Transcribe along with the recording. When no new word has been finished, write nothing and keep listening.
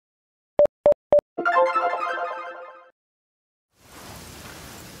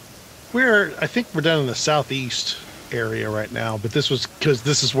I think we're down in the southeast area right now, but this was because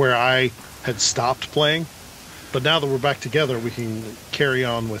this is where I had stopped playing. But now that we're back together, we can carry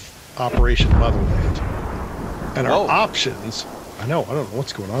on with Operation Motherland. And our options... I don't know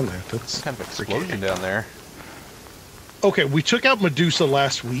what's going on there. That's kind of explosion down there. Okay, we took out Medusa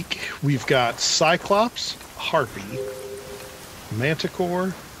last week. We've got Cyclops, Harpy,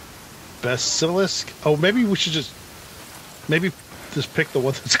 Manticore, Basilisk. Oh, maybe we should just pick the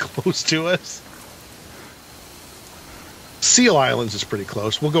one that's close to us. Seal Islands is pretty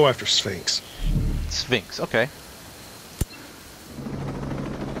close. We'll go after Sphinx. Sphinx, okay.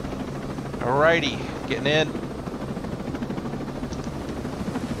 Alrighty, getting in.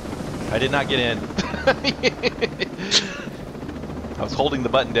 I did not get in. I was holding the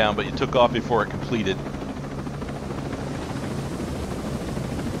button down, but you took off before it completed.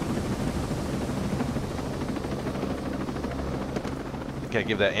 Okay,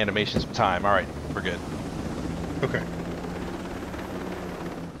 give that animation some time. Alright, we're good. Okay.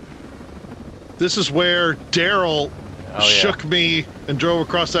 This is where Daryl shook me and drove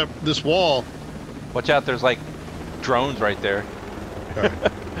across this wall. Watch out, there's like drones right there. All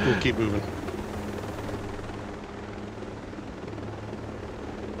right, we'll keep moving.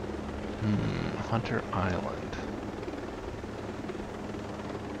 Hunter Island.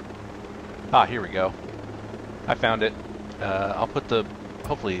 Ah, here we go. I found it. I'll put the...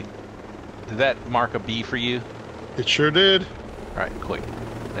 Hopefully... Did that mark a B for you? It sure did. Alright, quick.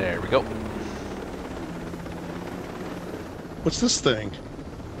 There we go. What's this thing?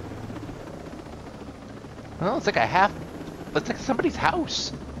 Well, it's like it's like somebody's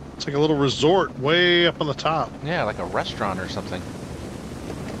house. It's like a little resort way up on the top. Yeah, like a restaurant or something.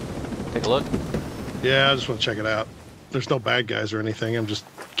 Take a look. Yeah, I just want to check it out. There's no bad guys or anything. I'm just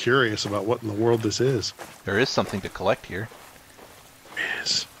curious about what in the world this is. There is something to collect here.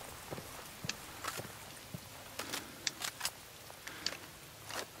 Yes.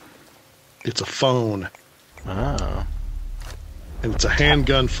 It's a phone. Oh. And it's a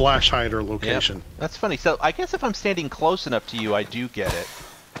handgun flash hider location. Yep. That's funny. So I guess if I'm standing close enough to you, I do get it.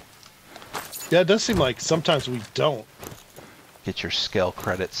 Yeah, it does seem like sometimes we don't. Get your skill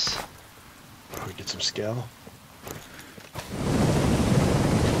credits. Oh, we get some skill.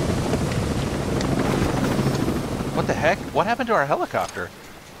 What the heck? What happened to our helicopter?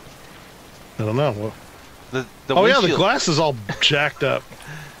 I don't know. Well, the oh windshield... yeah, the glass is all jacked up.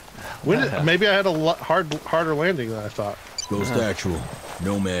 Maybe I had a harder landing than I thought. Ghost Actual,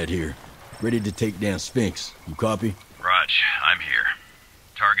 Nomad here. Ready to take down Sphinx. You copy? Raj, I'm here.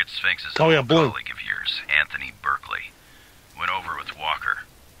 Target Sphinx is a colleague of yours, Anthony Berkeley. Went over with Walker.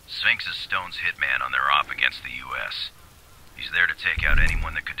 Sphinx is Stone's hitman on their op against the U.S. He's there to take out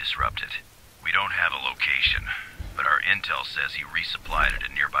anyone that could disrupt it. We don't have a location, but our intel says he resupplied at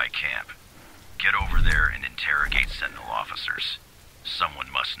a nearby camp. Get over there and interrogate Sentinel officers. Someone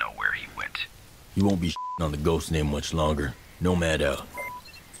must know where he went. You won't be on the ghost name much longer. Nomad out.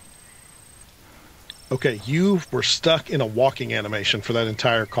 Okay, you were stuck in a walking animation for that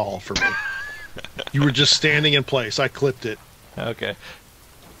entire call for me. You were just standing in place. I clipped it. Okay.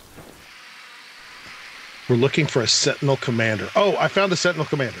 We're looking for a Sentinel commander. Oh, I found a Sentinel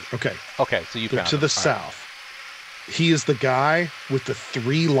commander. Okay. Okay, so you found to the south. Right. He is the guy with the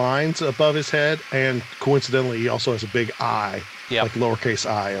 3 lines above his head, and coincidentally, he also has a big I, like lowercase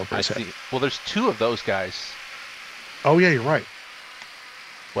I over his head. Well, there's 2 of those guys. Oh yeah, you're right.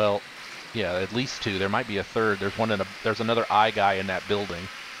 Well, yeah, at least 2. There might be a third. There's another I guy in that building.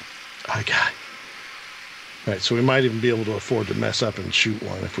 I guy. All right, so we might even be able to afford to mess up and shoot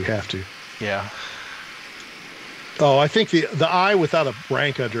one if we have to. Yeah. Oh, I think the eye without a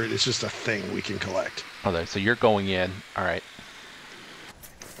rank under it is just a thing we can collect. Okay, so you're going in. All right.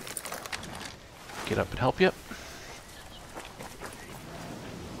 Get up and help you.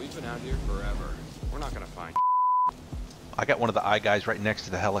 We've been out here forever. We're not gonna find. I got one of the eye guys right next to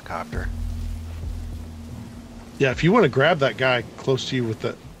the helicopter. Yeah, if you want to grab that guy close to you with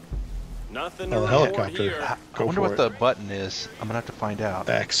the helicopter, here. I wonder what the button is. I'm gonna have to find out.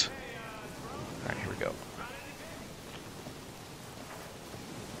 X. All right, here we go.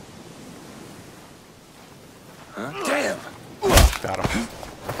 Huh? Damn! Got him.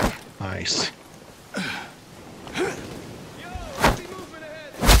 Nice.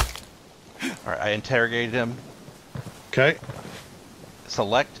 All right, I interrogated him. Okay.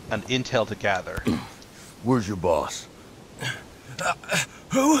 Select an intel to gather. Where's your boss?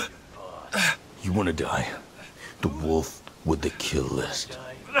 Who? You want to die? The wolf with the kill list.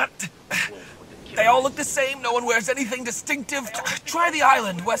 They all look the same. No one wears anything distinctive. Try the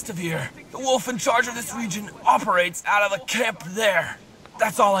island west of here. The wolf in charge of this region operates out of the camp there.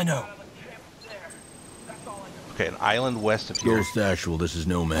 That's all I know. Okay, an island west of here. Ghost Actual, this is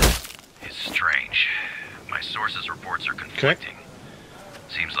Nomad. It's strange. My sources' reports are conflicting.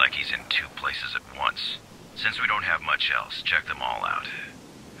 Seems like he's in 2 places at once. Since we don't have much else, check them all out.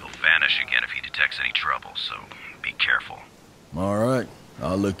 He'll vanish again if he detects any trouble, so be careful. All right,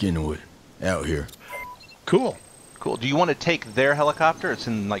 I'll look into it. Out here. Cool. Cool. Do you want to take their helicopter? It's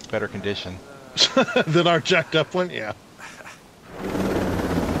in, like, better condition. Than our jacked up one? Yeah.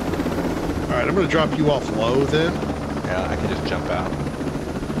 Alright, I'm going to drop you off low then. Yeah, I can just jump out.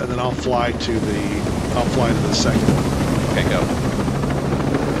 And then I'll fly to the second one. Okay, go.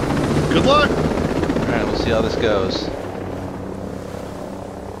 Good luck! Alright, we'll see how this goes.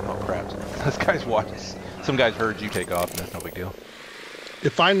 Oh, crap. This guy's watching. Some guys heard you take off, and that's no big deal.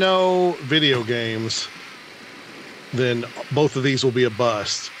 If I know video games, then both of these will be a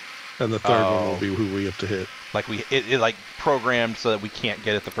bust, and the third one will be who we have to hit. Like it like programmed so that we can't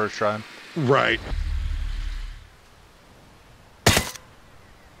get it the first try. Right.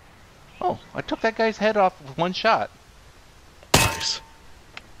 Oh, I took that guy's head off with 1 shot. Nice.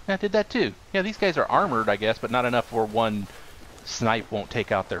 Yeah, I did that too. Yeah, these guys are armored, I guess, but not enough where 1 snipe won't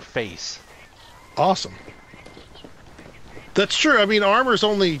take out their face. Awesome. That's true. I mean, armor's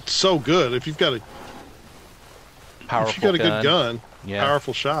only so good if you've got a Powerful good gun. Yeah.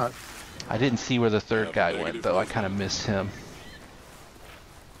 Powerful shot. I didn't see where the third guy went, though. I kind of missed him.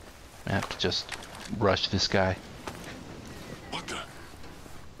 I have to just rush this guy.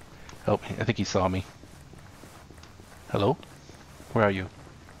 Oh, I think he saw me. Hello? Where are you?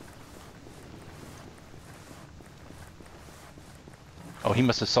 Oh, he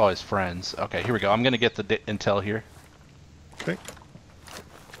must have saw his friends. Okay, here we go. I'm going to get the intel here. Okay.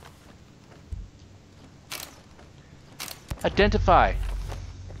 Identify.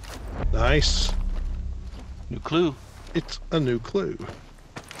 Nice. New clue. It's a new clue.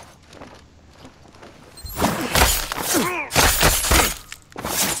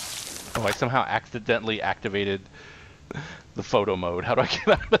 Oh, I somehow accidentally activated the photo mode. How do I get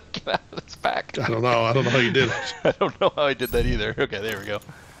out of this pack? I don't know. I don't know how you did it. I don't know how I did that either. Okay, there we go.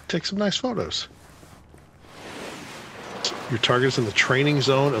 Take some nice photos. Your target is in the training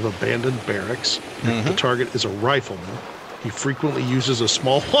zone of abandoned barracks. If the target is a rifleman, he frequently uses a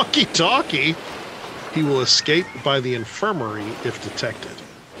small walkie-talkie. He will escape by the infirmary if detected.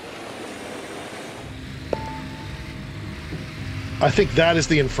 I think that is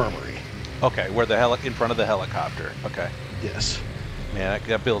the infirmary. Okay, where the in front of the helicopter. Okay. Yes. Man,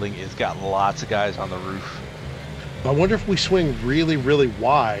 that building has got lots of guys on the roof. I wonder if we swing really, really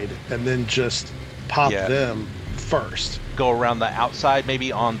wide and then just pop them first. Go around the outside,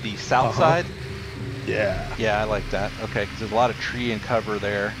 maybe on the south side? Yeah. Yeah, I like that. Okay, because there's a lot of tree and cover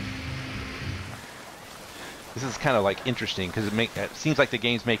there. This is kind of like interesting because it seems like the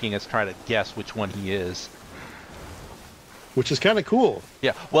game's making us try to guess which one he is. Which is kind of cool.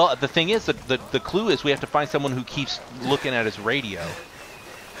 Yeah. Well, the thing is, the clue is we have to find someone who keeps looking at his radio.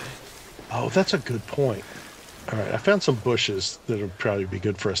 Oh, that's a good point. All right, I found some bushes that would probably be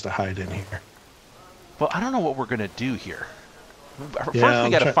good for us to hide in here. Well, I don't know what we're going to do here. First, Yeah, we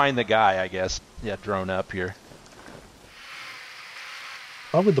got to find the guy, I guess. Yeah, drone up here.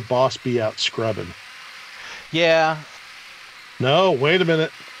 Why would the boss be out scrubbing? Yeah. No, wait a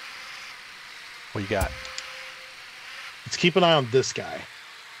minute. What you got? Let's keep an eye on this guy.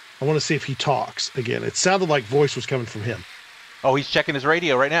 I want to see if he talks again. It sounded like voice was coming from him. Oh, he's checking his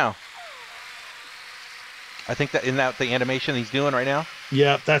radio right now. I think that the animation he's doing right now.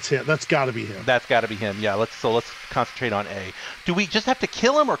 Yeah, that's him. That's got to be him. That's got to be him. Yeah. Let's concentrate on A. Do we just have to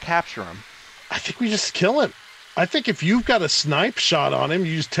kill him or capture him? I think we just kill him. I think if you've got a snipe shot on him,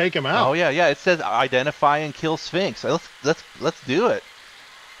 you just take him out. Oh yeah. It says identify and kill Sphinx. Let's do it.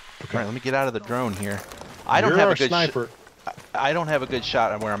 Okay. All right, let me get out of the drone here. I don't have a good sniper. I don't have a good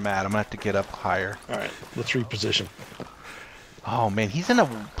shot on where I'm at. I'm gonna have to get up higher. All right, let's reposition. Oh man, he's in a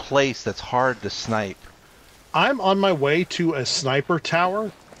place that's hard to snipe. I'm on my way to a sniper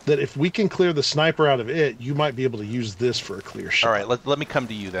tower that if we can clear the sniper out of it, you might be able to use this for a clear shot. All right, let me come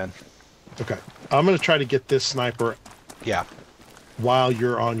to you then. Okay. I'm going to try to get this sniper while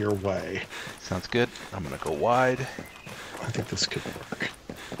you're on your way. Sounds good. I'm going to go wide. I think this could work.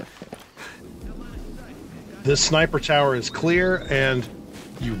 This sniper tower is clear, and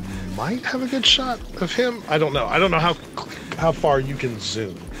you might have a good shot of him. I don't know. I don't know how far you can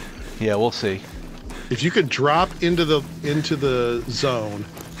zoom. Yeah, we'll see. If you could drop into the zone,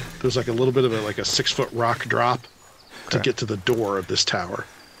 there's like a little bit of a 6-foot rock drop to get to the door of this tower.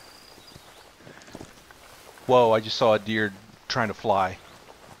 Whoa, I just saw a deer trying to fly.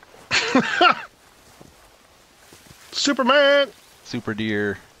 Superman! Super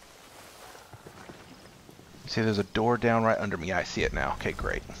deer. See, there's a door down right under me. Yeah, I see it now. Okay,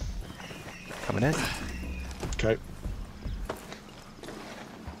 great. Coming in. Okay.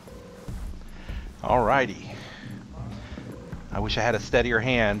 Alrighty. I wish I had a steadier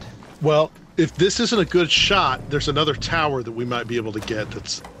hand. Well, if this isn't a good shot, there's another tower that we might be able to get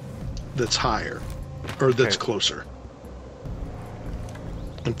that's higher, or that's closer.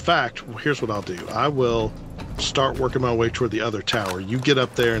 In fact, here's what I'll do. I will start working my way toward the other tower. You get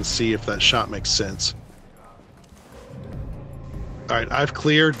up there and see if that shot makes sense. All right, I've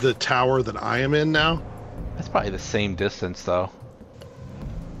cleared the tower that I am in now. That's probably the same distance, though.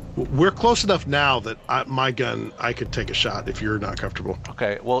 We're close enough now that my gun, I could take a shot if you're not comfortable.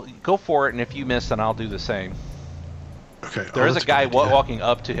 Okay, well, go for it, and if you miss, then I'll do the same. Okay. There is a guy walking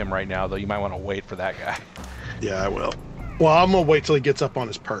up to him right now, though. You might want to wait for that guy. Yeah, I will. Well, I'm going to wait till he gets up on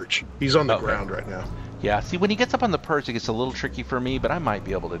his perch. He's on the ground right now. Yeah, see, when he gets up on the perch, it gets a little tricky for me, but I might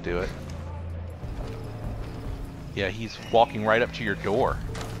be able to do it. Yeah, he's walking right up to your door.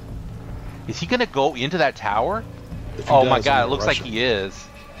 Is he going to go into that tower? Oh my god, it looks like he is.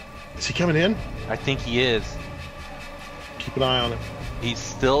 Is he coming in? I think he is. Keep an eye on him. He's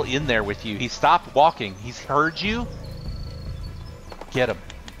still in there with you. He stopped walking. He's heard you. Get him.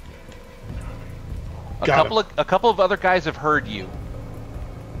 A couple of other guys have heard you.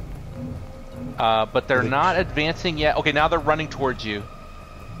 But they're not advancing yet. Okay, now they're running towards you.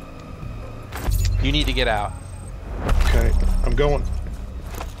 You need to get out. Okay, I'm going.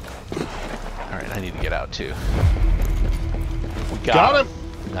 Alright, I need to get out too. We got him!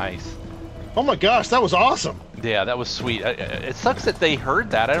 Nice. Oh my gosh, that was awesome! Yeah, that was sweet. It sucks that they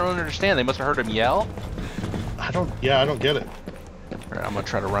heard that. I don't understand. They must have heard him yell. I don't get it. Alright, I'm gonna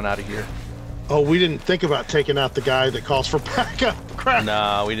try to run out of here. Oh, we didn't think about taking out the guy that calls for backup. Crap.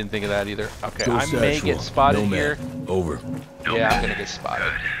 No, we didn't think of that either. Okay, I may get spotted here. Over. Yeah, I'm gonna get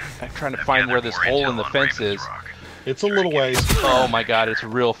spotted. I'm trying to find where this hole in the fence is. It's a little ways. Oh my god, it's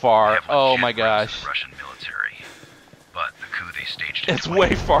real far. Oh my gosh. Russian military. But the coup they staged it's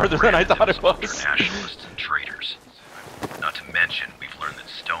way farther than I thought it was. Nationalists and traitors. Not to mention, we've learned that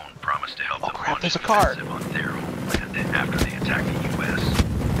Stone promised to help them crap, there's a car. on their home after they attack the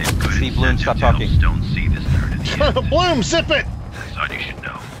U.S. See, Bloom, stop talking. Stone see this narrative. Bloom, zip it! Thought you should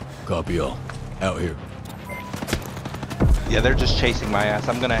know. Copy all. Out here. Yeah, they're just chasing my ass.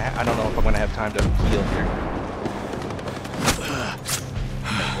 I don't know if I'm gonna have time to heal here.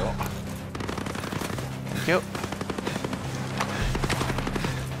 Yep.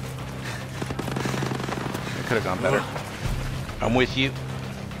 It could have gone better. I'm with you.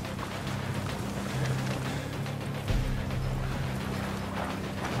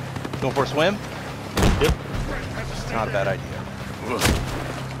 Going for a swim? Yep. It's not a bad idea.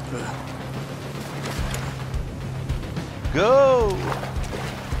 Go!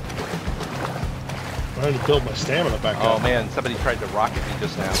 I'm trying to build my stamina back up. Oh man, somebody tried to rocket me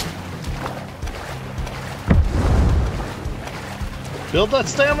just now. Build that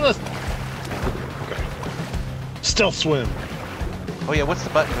stamina! Okay. Stealth swim. Oh yeah, what's the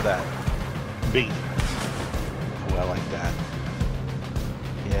button for that? B. Oh, I like that.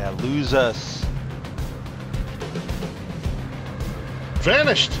 Yeah, lose us.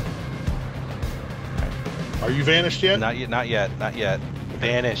 Vanished! Are you vanished yet? Not yet, not yet, not yet.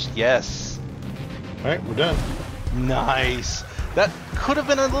 Vanished, yes. Alright, we're done. Nice. That could have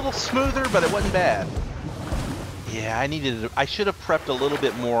been a little smoother, but it wasn't bad. Yeah, I should have prepped a little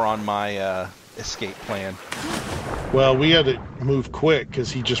bit more on my escape plan. Well, we had to move quick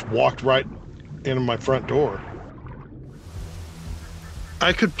because he just walked right into my front door.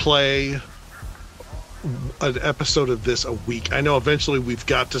 I could play an episode of this a week. I know eventually we've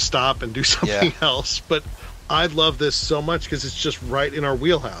got to stop and do something else, but I love this so much because it's just right in our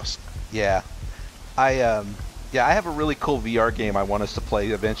wheelhouse. Yeah. I have a really cool VR game I want us to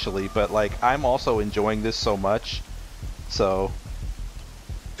play eventually, but like I'm also enjoying this so much. So,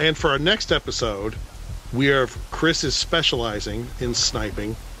 and for our next episode, Chris is specializing in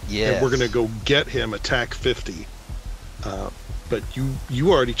sniping. Yes. And we're going to go get him attack 50. But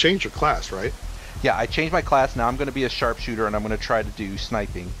you already changed your class, right? Yeah, I changed my class. Now I'm going to be a sharpshooter, and I'm going to try to do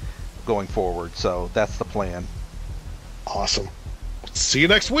sniping going forward. So that's the plan. Awesome. See you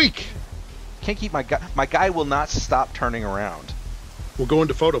next week. Can't keep my guy. My guy will not stop turning around. We'll go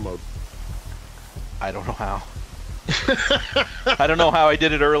into photo mode. I don't know how. I don't know how I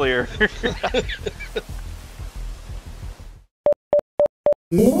did it earlier.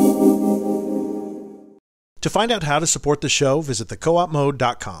 To find out how to support the show, visit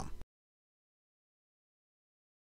thecoopmode.com.